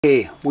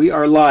Hey, we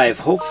are live.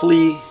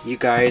 Hopefully you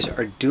guys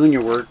are doing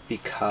your work,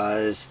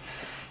 because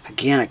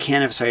again, I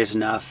can't emphasize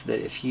enough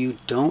that if you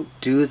don't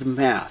do the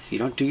math, you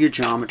don't do your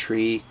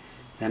geometry,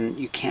 then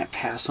you can't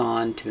pass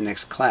on to the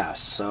next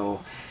class.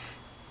 So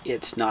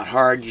it's not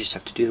hard, you just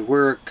have to do the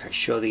work. I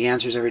show the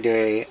answers every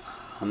day.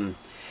 So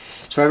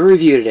I have a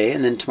review today,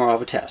 and then tomorrow I'll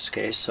have a test.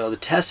 Okay, so the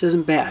test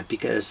isn't bad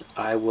because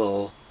I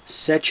will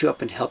set you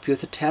up and help you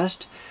with the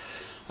test.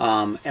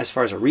 As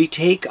far as a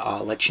retake,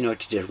 I'll let you know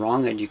what you did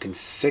wrong and you can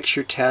fix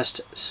your test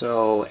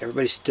so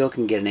everybody still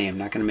can get an A. I'm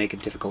not going to make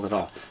it difficult at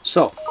all.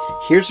 So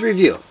here's the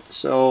review.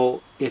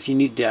 So if you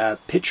need a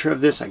picture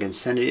of this, I can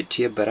send it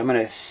to you, but I'm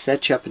going to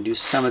set you up and do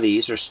some of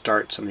these, or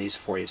start some of these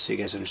for you so you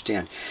guys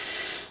understand.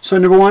 So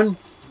number one,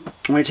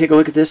 I'm going to take a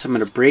look at this. I'm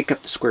going to break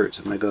up the square roots.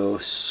 I'm going to go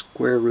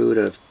square root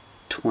of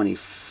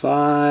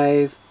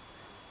 25,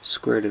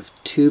 square root of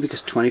 2,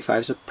 because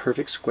 25 is a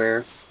perfect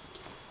square,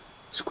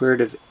 square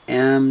root of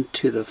m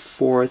to the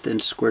fourth,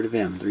 and square root of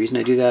m. The reason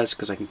I do that is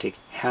because I can take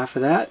half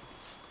of that,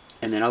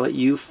 and then I'll let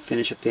you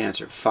finish up the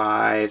answer.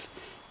 5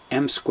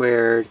 m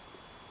squared,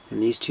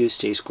 and these two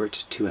stay square root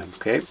to 2m.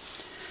 Okay.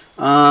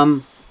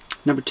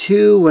 Number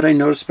two, what I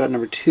noticed about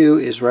number two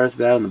is right off the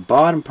bat on the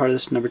bottom part of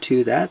this number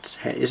two, that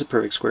is a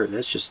perfect square root.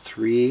 That's just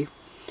 3x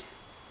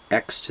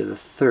to the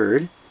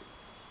third.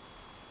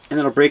 And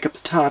then I'll break up the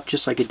top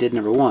just like it did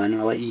number one,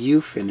 and I'll let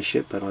you finish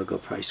it, but I'll go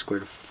probably square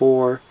root of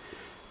 4,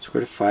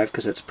 square root of 5,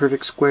 because that's a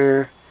perfect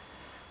square,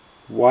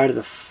 y to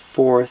the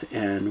fourth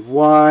and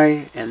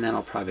y, and then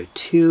I'll probably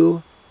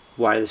 2,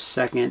 y to the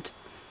second,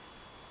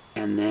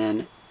 and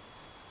then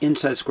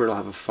inside the square root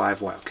I'll have a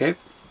 5y, okay?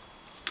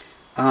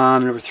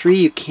 Number three,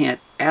 you can't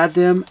add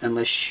them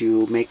unless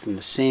you make them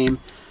the same,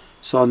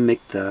 so I'll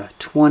make the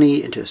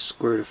 20 into a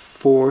square root of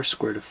 4,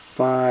 square root of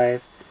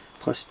 5,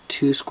 plus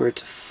 2 square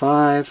roots of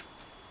 5,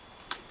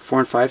 4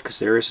 and 5, because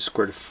there is a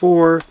square root of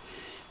 4,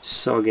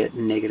 so I'll get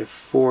negative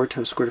 4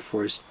 times square root of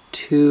 4 is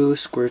 2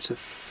 square roots of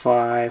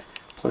 5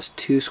 plus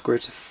 2 square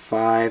roots of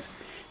 5,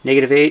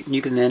 negative 8, and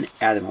you can then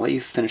add them. I'll let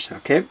you finish that,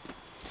 okay?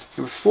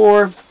 Number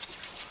 4,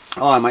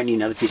 oh, I might need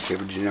another piece of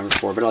paper to do number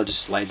 4, but I'll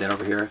just slide that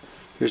over here.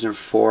 Here's number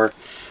 4.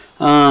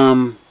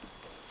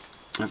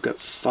 I've got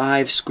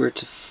 5 square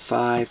roots of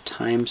 5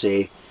 times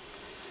a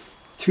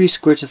 3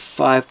 square roots of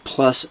 5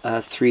 plus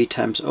 3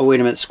 times, oh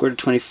wait a minute, square root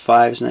of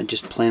 25, isn't that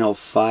just plain old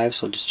 5?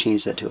 So I'll just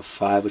change that to a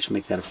 5, which will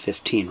make that a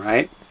 15,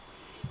 right?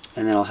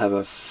 And then I'll have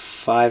a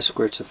 5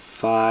 square roots of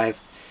 5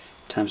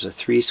 times a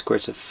 3 square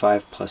roots of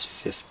 5 plus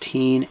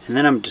 15, and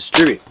then I'm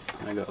distributing.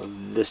 I'm going to go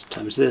this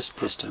times this,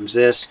 this times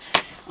this,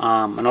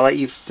 and I'll let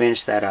you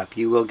finish that up.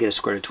 You will get a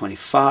square root of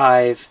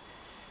 25,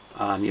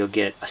 you'll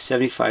get a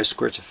 75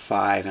 square roots of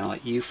 5, and I'll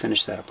let you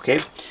finish that up, okay?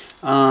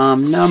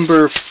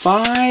 Number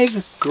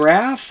 5,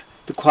 graph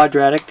the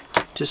quadratic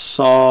to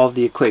solve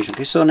the equation.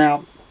 Okay, so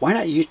now why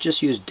not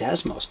just use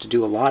Desmos to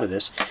do a lot of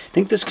this? I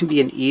think this can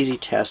be an easy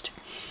test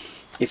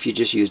if you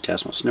just use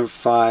Desmos. Number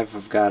 5,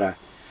 I've got a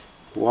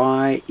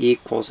y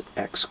equals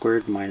x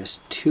squared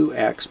minus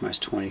 2x minus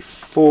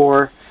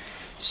 24.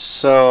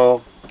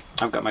 So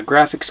I've got my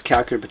graphics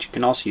calculator, but you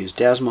can also use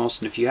Desmos.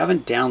 And if you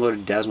haven't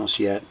downloaded Desmos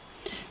yet,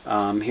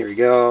 here we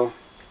go.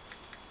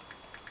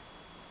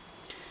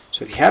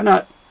 So if you have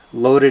not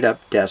loaded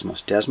up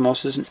Desmos,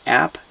 Desmos is an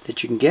app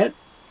that you can get.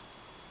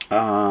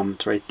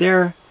 It's right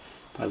there.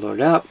 If I load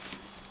it up,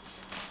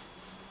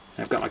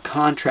 I've got my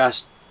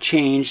contrast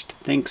changed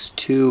thanks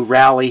to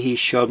Rally. He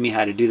showed me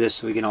how to do this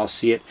so we can all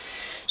see it.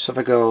 So if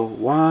I go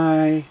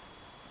y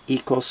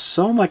equals,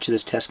 so much of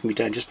this test can be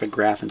done just by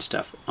graph and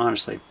stuff,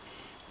 honestly.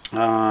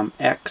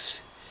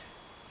 X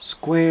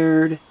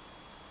squared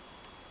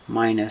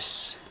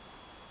minus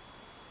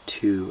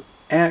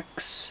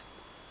 2x,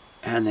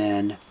 and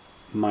then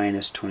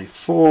minus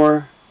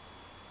 24.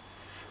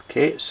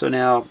 Okay, so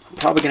now I'm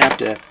probably going to have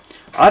to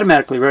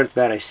automatically, right off the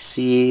bat, I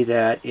see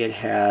that it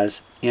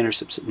has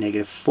intercepts at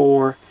negative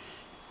 4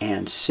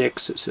 and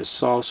 6. It says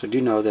solve, so I do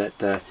know that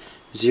the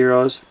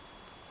zeros,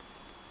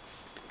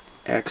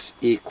 x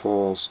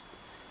equals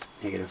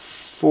negative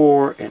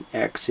 4 and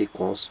x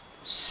equals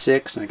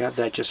 6, and I got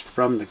that just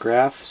from the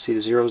graph. See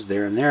the zeros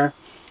there and there.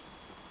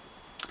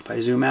 If I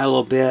zoom out a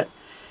little bit,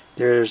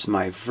 there's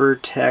my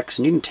vertex,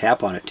 and you can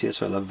tap on it too.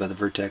 That's what I love about the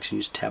vertex. You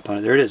just tap on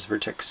it. There it is.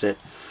 Vertex at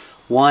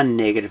 1,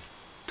 negative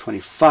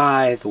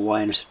 25. The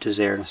y-intercept is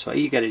there. So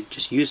you got to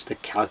just use the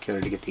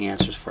calculator to get the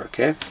answers for it,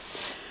 okay?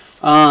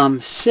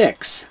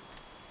 6.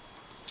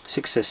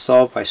 6 says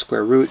solve by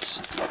square roots.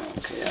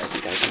 Okay, I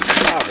think I can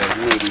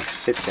probably maybe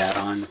fit that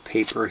on the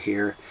paper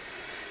here.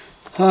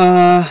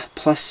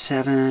 Plus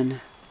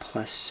 7,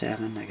 plus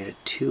 7. I got a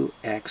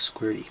 2x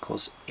squared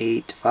equals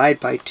 8. Divide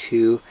by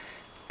 2.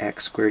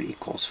 X squared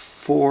equals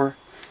 4.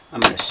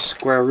 I'm going to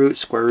square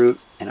root,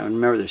 and I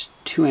remember there's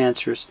 2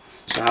 answers.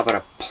 So how about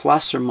a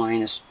plus or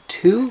minus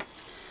 2?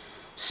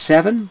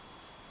 7.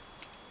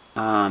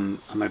 I'm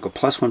going to go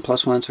plus 1,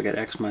 so I got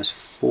x minus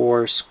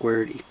 4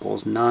 squared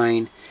equals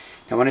 9.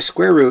 Now when I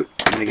square root,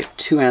 I'm going to get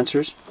 2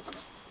 answers.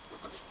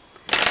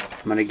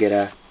 I'm going to get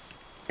a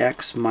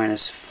x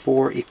minus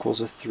 4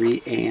 equals a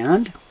 3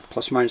 and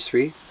plus or minus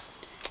 3.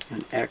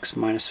 and x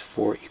minus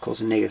 4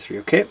 equals a negative 3,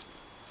 okay?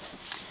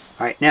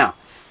 Alright, now,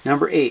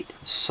 number 8,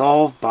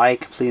 solve by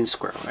completing the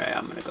square. Alright,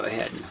 I'm going to go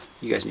ahead and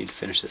you guys need to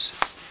finish this.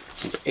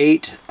 Number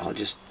 8, I'll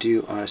just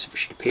do on a separate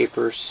sheet of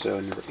paper. So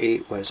number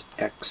 8 was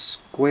x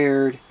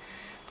squared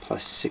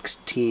plus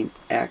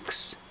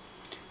 16x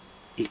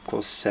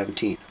equals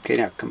 17. Okay,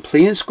 now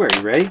completing the square.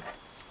 You ready?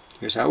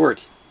 Here's how it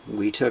worked.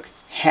 We took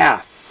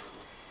half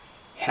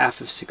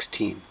of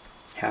 16.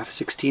 Half of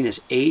 16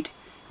 is 8,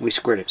 and we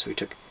squared it. So we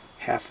took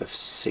half of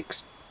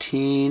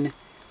 16,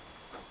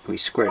 we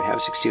squared it. Half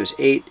of 16 was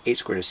 8. 8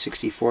 squared is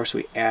 64, so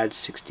we add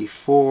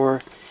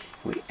 64.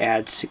 We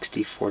add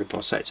 64 to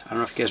both sides. I don't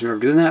know if you guys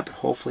remember doing that, but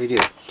hopefully you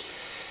do.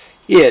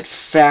 It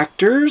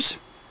factors,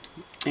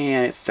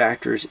 and it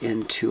factors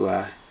into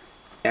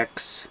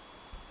x.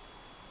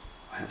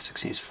 Half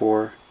 16 is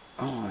 4.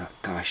 Oh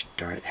gosh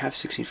darn it. Half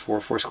 16 is 4.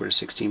 4 squared is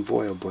 16.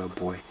 Boy, oh boy, oh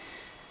boy.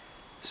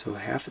 So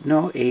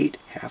 8.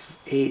 Half of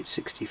 8,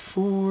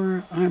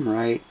 64. I'm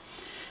right.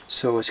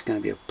 So it's going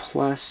to be a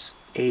plus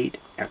 8.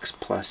 X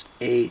plus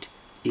 8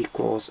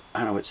 equals, I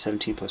don't know what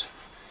 17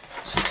 plus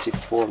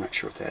 64. I'm not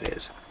sure what that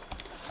is.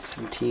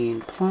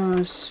 17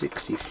 plus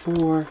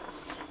 64,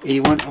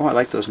 81. Oh, I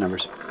like those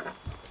numbers.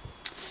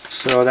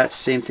 So that's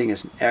the same thing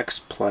as an x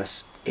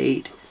plus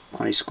 8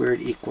 quantity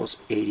squared equals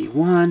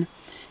 81.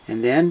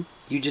 And then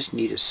you just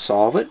need to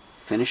solve it,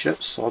 finish it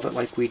up, solve it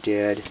like we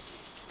did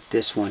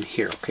this one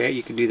here. Okay,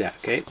 you can do that.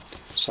 Okay,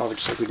 solve it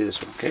just like we did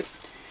this one. Okay.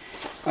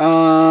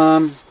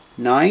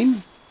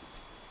 9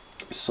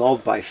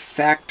 solved by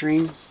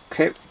factoring.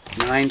 Okay,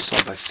 9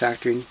 solved by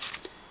factoring.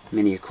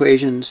 Many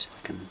equations.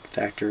 I can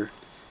factor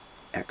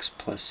x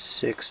plus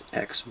 6,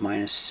 x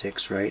minus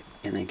 6, right?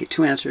 And then get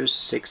two answers,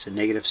 6 and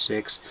negative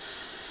 6.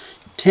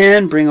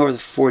 10, bring over the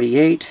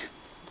 48.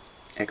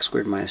 X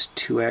squared minus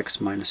 2x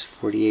minus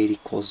 48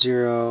 equals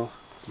 0.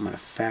 I'm going to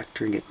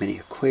factor and get many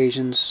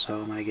equations.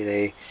 So I'm going to get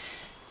a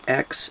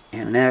x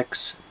and an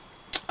x.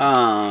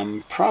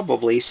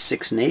 Probably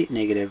 6 and 8,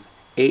 negative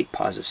 8,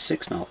 positive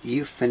 6. Now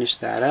you finish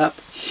that up.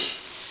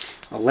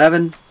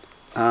 11.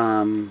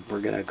 We're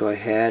going to go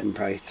ahead and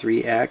probably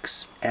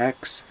 3x,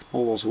 x,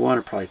 multiples 1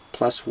 are probably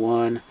plus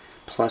 1,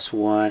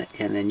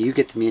 and then you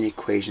get the mean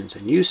equations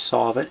and you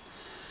solve it.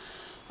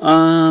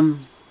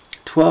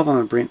 12, I'm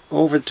going to bring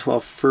over the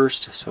 12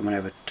 first, so I'm going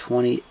to have a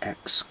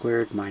 20x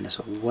squared minus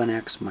a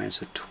 1x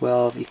minus a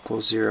 12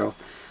 equals 0.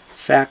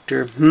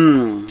 Factor,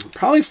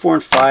 probably 4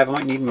 and 5. I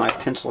might need my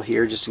pencil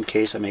here just in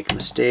case I make a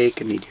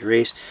mistake and need to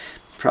erase.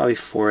 Probably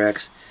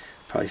 4x,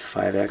 probably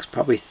 5x,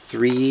 probably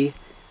 3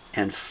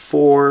 and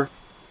 4.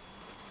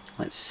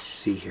 Let's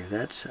see here.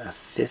 That's a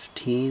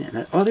 15. And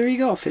that, oh, there you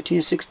go. 15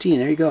 and 16.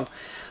 There you go.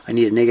 I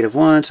need a negative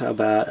 1. So how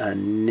about a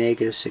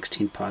negative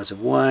 16,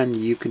 positive 1?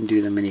 You can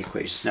do them in the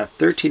equations. Now,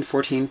 13,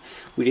 14,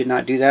 we did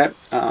not do that.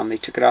 They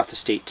took it off the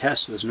state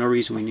test. So there's no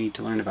reason we need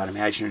to learn about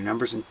imaginary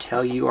numbers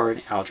until you are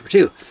in Algebra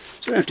 2.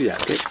 So we don't do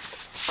that, okay?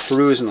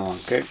 Cruising along,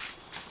 okay?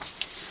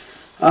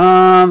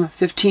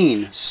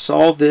 15.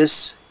 Solve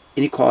this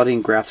inequality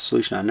and graph the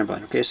solution on a number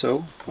line. Okay,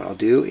 so what I'll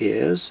do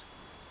is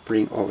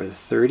bring over the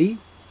 30.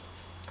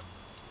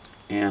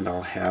 And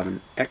I'll have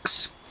an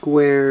x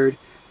squared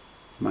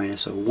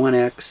minus a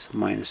 1x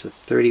minus a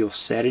 30. We'll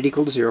set it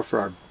equal to 0 for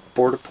our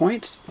border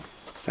points.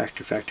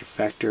 Factor, factor,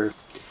 factor,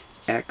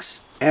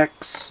 x,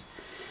 x.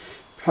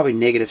 Probably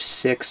negative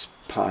 6,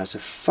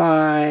 positive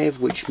 5,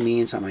 which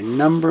means on my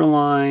number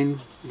line,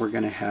 we're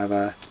going to have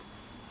a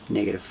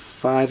negative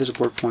 5 as a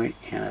border point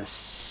and a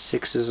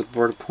 6 as a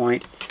border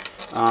point.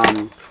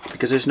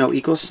 Because there's no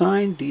equal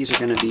sign, these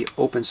are going to be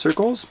open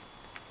circles.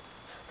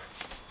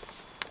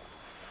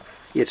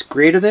 It's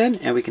greater than,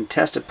 and we can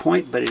test a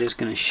point, but it is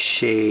going to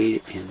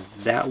shade in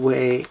that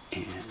way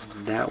and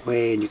that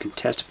way, and you can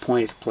test a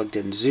point if plugged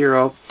in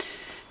 0.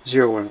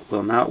 0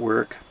 will not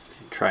work.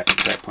 Try it.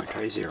 Try point.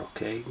 Try 0.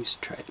 Okay,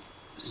 just try it.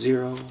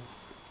 0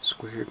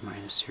 squared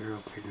minus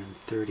 0 greater than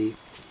 30. It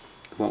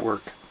won't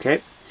work.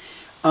 Okay.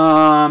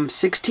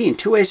 16.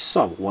 Two ways to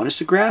solve it. One is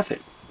to graph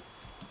it.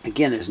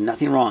 Again, there's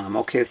nothing wrong. I'm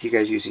okay with you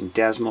guys using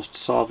decimals to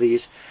solve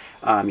these.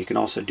 You can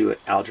also do it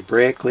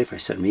algebraically. If I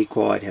set them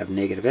equal, I'd have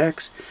negative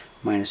x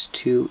minus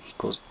 2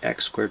 equals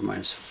x squared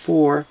minus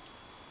 4.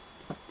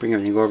 Bring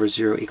everything over.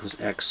 0 equals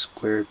x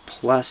squared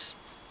plus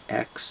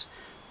x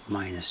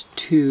minus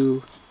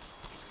 2.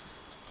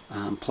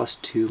 Plus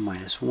 2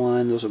 minus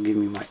 1. Those will give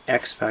me my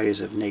x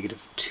values of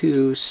negative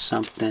 2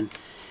 something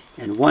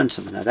and 1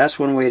 something. Now that's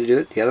one way to do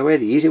it. The other way,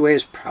 the easy way,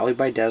 is probably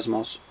by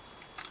decimals.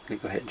 I'm going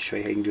to go ahead and show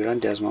you how you can do it on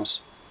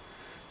decimals.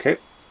 Okay,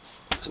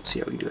 so let's see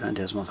how we can do it on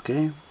decimals.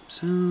 Okay,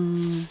 so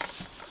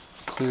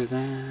clear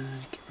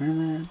that, get rid of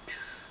that.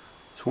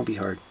 This won't be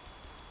hard.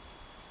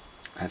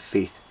 I have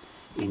faith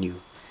in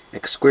you.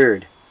 X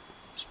squared,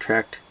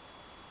 subtract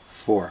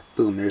 4.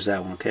 Boom, there's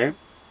that one, okay?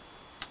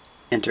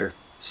 Enter.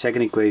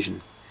 Second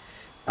equation.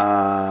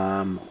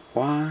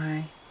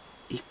 Y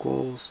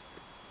equals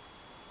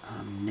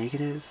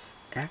negative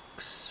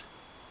x,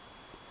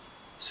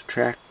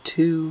 subtract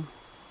 2.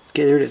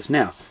 Okay, there it is.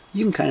 Now,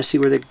 you can kind of see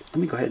where they... Let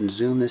me go ahead and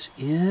zoom this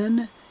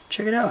in.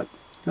 Check it out.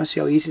 You want to see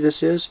how easy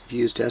this is if you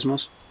use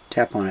decimals?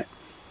 Tap on it.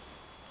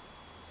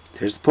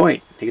 There's the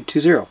point. Negative 2,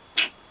 0.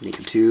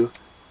 Negative 2,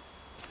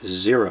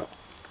 0.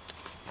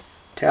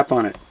 Tap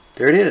on it.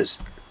 There it is.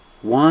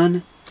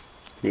 1,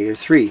 negative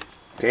 3.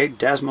 Okay,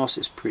 Desmos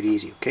is pretty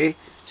easy. Okay,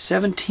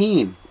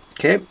 17.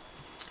 Okay,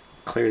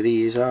 clear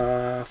these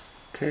off.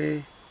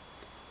 Okay,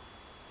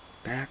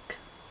 back.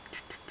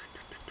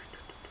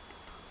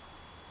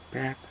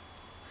 Back.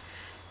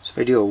 So if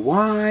I do a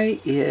y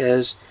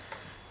is,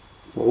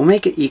 well, we'll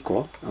make it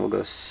equal. And we'll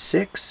go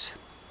 6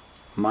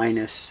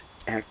 minus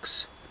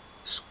x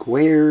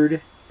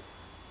squared.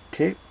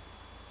 Okay,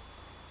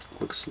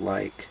 looks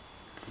like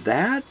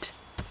that.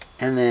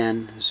 And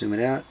then zoom it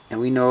out. And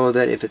we know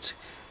that if it's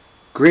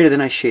greater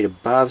than, I shade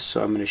above.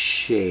 So I'm going to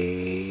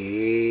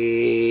shade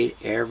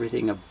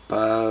everything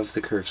above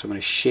the curve. So I'm going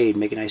to shade,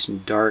 make it nice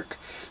and dark.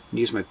 I'm going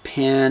to use my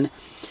pen. I'm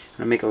going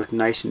to make it look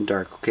nice and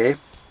dark. Okay,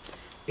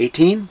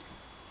 18.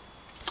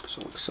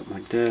 So it looks something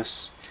like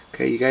this.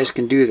 Okay, you guys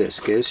can do this.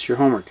 Okay, this is your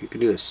homework. You can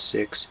do this.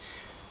 6.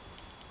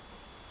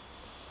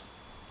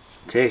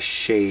 Okay,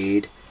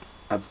 shade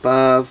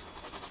above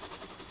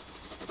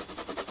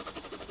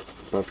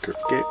the curve.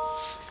 Okay,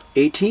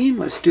 18.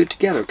 Let's do it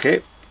together.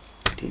 Okay,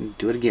 18.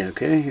 Do it again.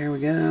 Okay, here we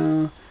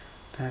go.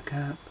 Back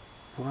up.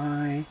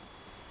 Y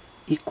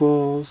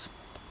equals,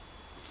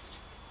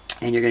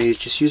 and you're going to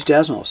just use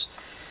decimals.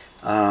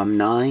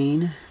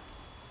 9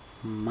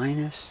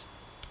 minus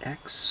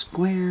x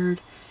squared,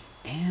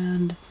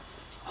 and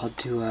I'll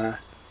do a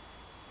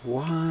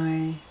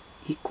y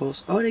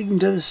equals, oh, it even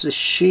does this as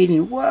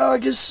shading. Whoa, I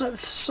just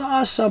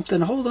saw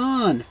something. Hold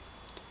on.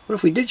 What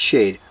if we did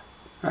shade?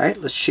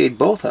 Alright, let's shade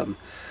both of them.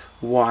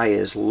 Y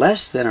is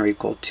less than or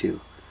equal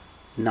to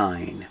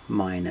 9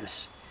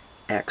 minus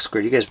x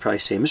squared. You guys probably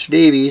say, Mr.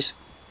 Davies,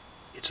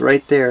 it's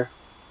right there.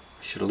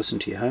 I should have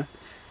listened to you, huh?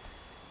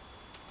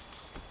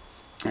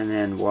 And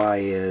then y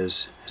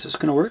is this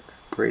going to work?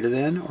 Greater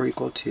than or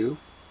equal to?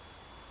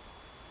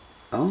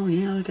 Oh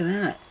yeah, look at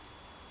that.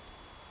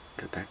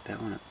 Gotta back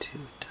that one up too.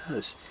 It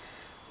does.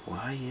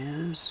 Y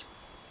is,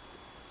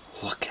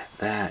 look at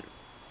that.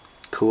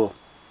 Cool.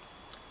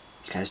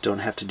 You guys don't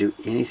have to do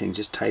anything,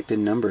 just type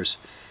in numbers.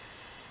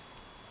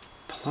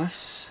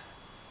 Plus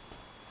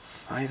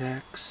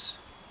 5x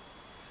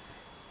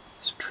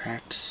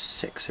subtract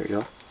 6. There you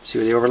go. See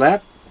where they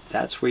overlap?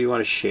 That's where you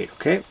want to shade,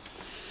 okay?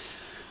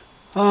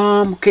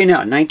 Okay,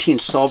 now 19,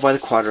 solved by the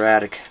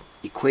quadratic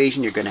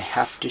equation. You're going to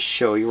have to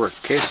show your work.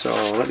 Okay, so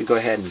let me go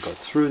ahead and go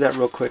through that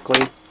real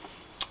quickly.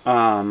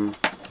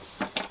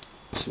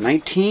 So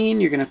 19,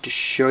 you're going to have to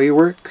show your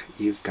work.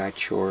 You've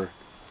got your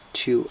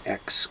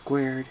 2x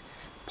squared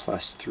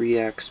plus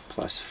 3x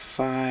plus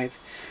 5.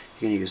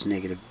 You're going to use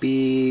negative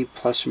b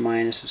plus or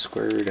minus the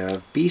square root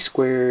of b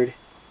squared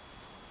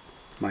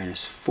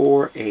minus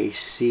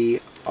 4ac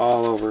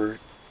all over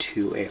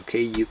 2a.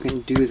 Okay, you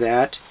can do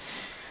that.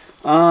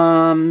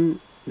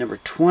 Number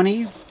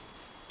 20,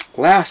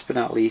 last but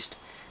not least,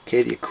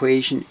 okay, the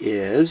equation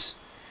is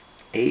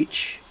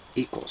h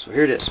equals, so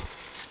here it is.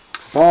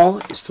 Ball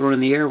is thrown in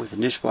the air with an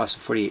initial velocity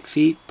of 48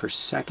 feet per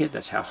second.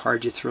 That's how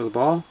hard you throw the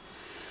ball.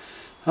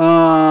 The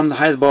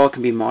height of the ball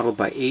can be modeled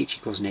by h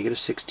equals negative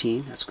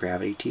 16. That's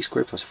gravity. T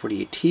squared plus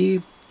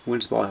 48t. When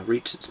does the ball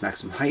reach its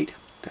maximum height?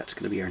 That's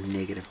going to be our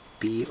negative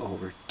b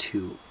over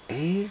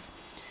 2a.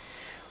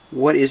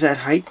 What is that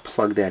height?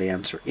 Plug that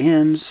answer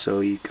in.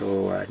 So you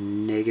go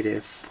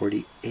negative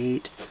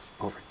 48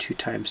 over 2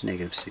 times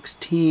negative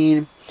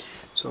 16.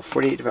 So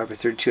 48 divided by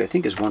 32, I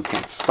think, is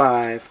 1.5.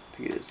 I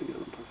think it is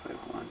 1.5.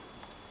 Hold on.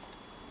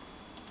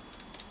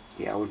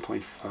 Yeah,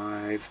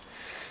 1.5.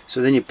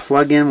 So then you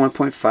plug in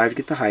 1.5 to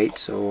get the height.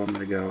 So I'm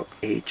going to go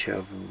h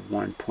of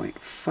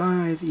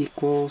 1.5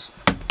 equals,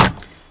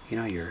 you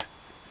know, your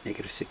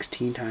negative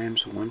 16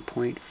 times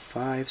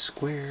 1.5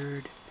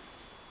 squared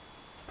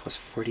plus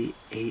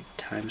 48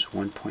 times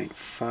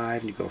 1.5,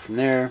 and you go from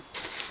there.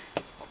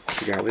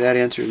 Figure out what that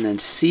answer, and then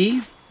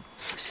c,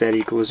 set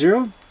equals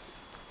 0.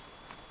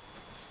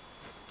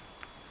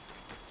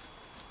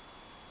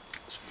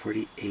 It's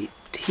 48t.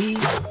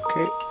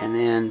 Okay, and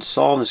then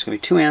solve. There's going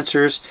to be 2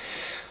 answers.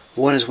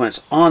 One is when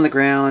it's on the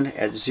ground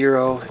at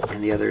 0,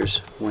 and the other is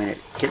when it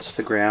hits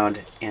the ground.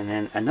 And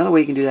then another way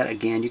you can do that,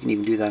 again, you can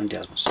even do that in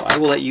decimals. So I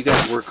will let you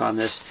guys work on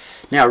this.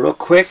 Now, real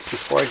quick,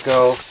 before I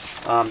go,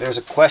 there's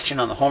a question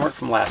on the homework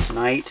from last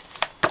night.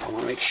 I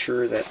want to make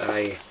sure that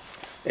I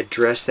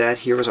address that.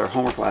 Here was our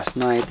homework last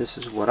night. This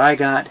is what I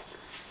got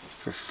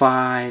for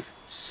 5,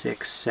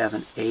 6,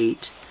 7,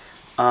 8.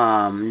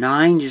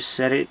 9, just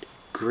set it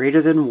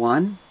greater than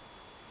 1.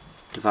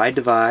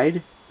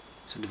 Divide.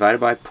 So divided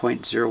by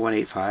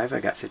 0.0185, I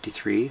got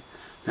 53.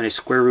 Then I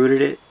square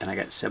rooted it, and I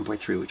got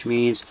 7.3, which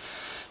means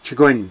if you're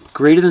going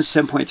greater than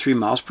 7.3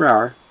 miles per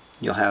hour,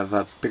 you'll have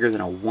bigger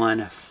than a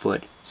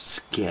 1-foot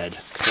skid.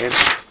 Okay.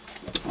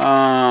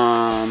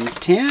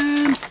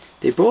 10,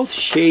 they both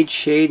shade.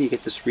 You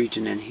get this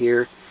region in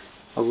here.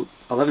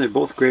 11, they're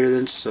both greater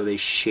than, so they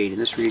shade in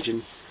this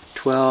region.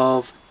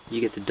 12,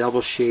 you get the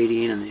double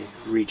shading and the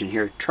region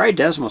here. Try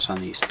Desmos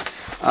on these.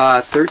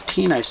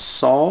 13 I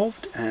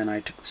solved, and I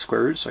took the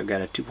square root, so I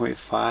got a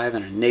 2.5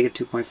 and a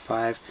negative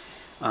 2.5.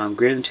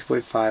 Greater than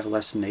 2.5,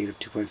 less than negative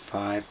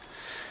 2.5.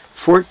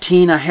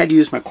 14, I had to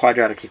use my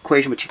quadratic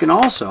equation, but you can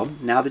also,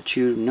 now that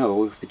you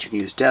know that you can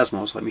use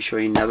Desmos, let me show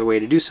you another way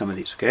to do some of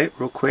these, okay?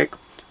 Real quick,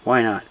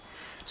 why not?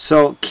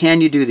 So,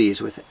 can you do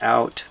these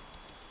without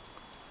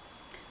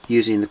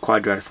using the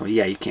quadratic formula?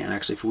 Yeah, you can.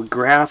 Actually, if we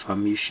graph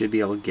them, you should be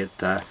able to get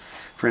the,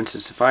 for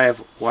instance, if I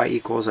have y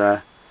equals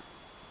a,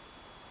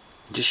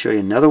 just show you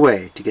another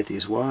way to get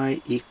these.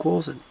 Y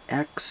equals an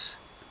x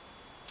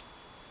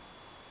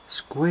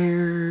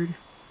squared.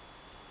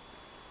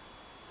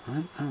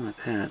 I don't want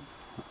that.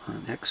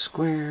 On x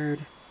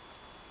squared,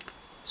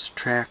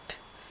 subtract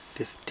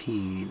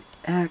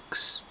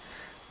 15x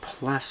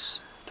plus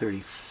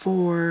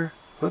 34,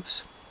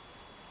 whoops,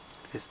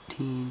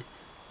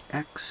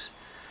 15x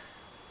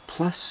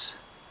plus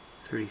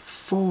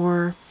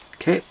 34.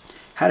 Okay,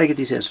 how do I get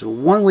these answers?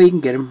 One way you can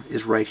get them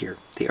is right here.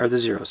 They are the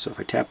zeros. So if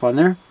I tap on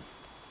there,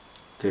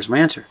 there's my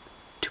answer,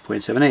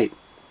 2.78.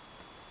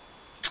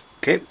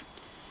 Okay,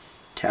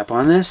 tap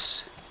on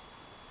this,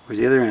 where's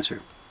the other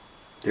answer?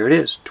 There it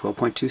is,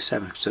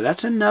 12.27. So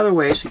that's another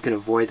way so you can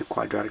avoid the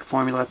quadratic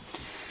formula.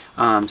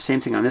 Same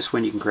thing on this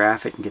one, you can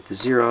graph it and get the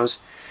zeros.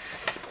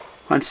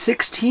 On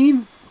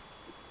 16,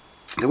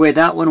 the way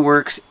that one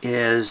works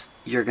is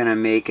you're going to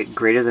make it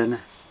greater than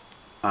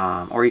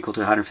or equal to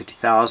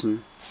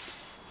 150,000.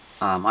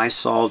 I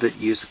solved it,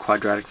 used the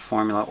quadratic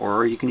formula,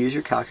 or you can use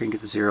your calculator and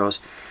get the zeros.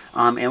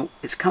 And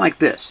it's kind of like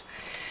this.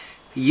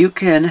 You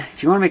can,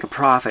 if you want to make a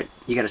profit,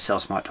 you got to sell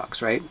some hot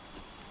dogs, right?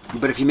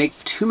 But if you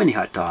make too many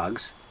hot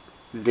dogs,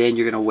 then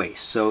you're going to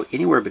waste. So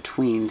anywhere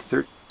between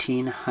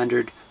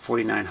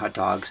 1,349 hot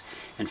dogs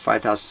and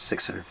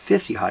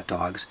 5,650 hot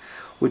dogs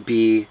would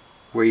be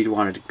where you'd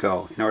want it to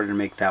go in order to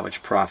make that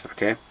much profit,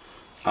 okay?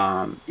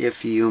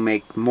 If you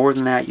make more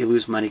than that, you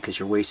lose money because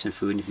you're wasting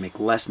food. And if you make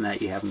less than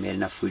that, you haven't made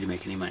enough food to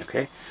make any money,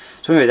 okay?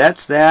 So anyway,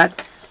 that's that.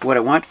 What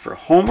I want for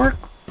homework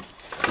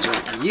is I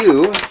want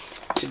you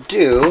to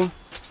do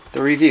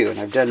the review. And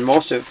I've done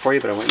most of it for you,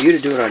 but I want you to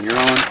do it on your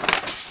own.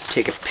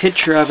 Take a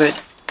picture of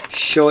it,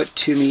 show it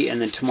to me,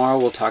 and then tomorrow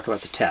we'll talk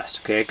about the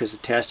test, okay? Because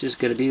the test is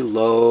going to be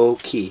low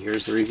key.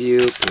 Here's the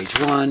review, page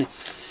 1.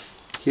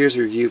 Here's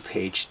the review,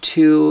 page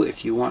 2.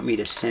 If you want me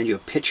to send you a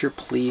picture,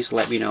 please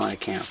let me know and I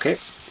can, okay?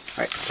 All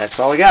right, that's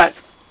all I got.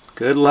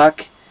 Good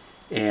luck,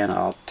 and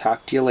I'll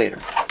talk to you later.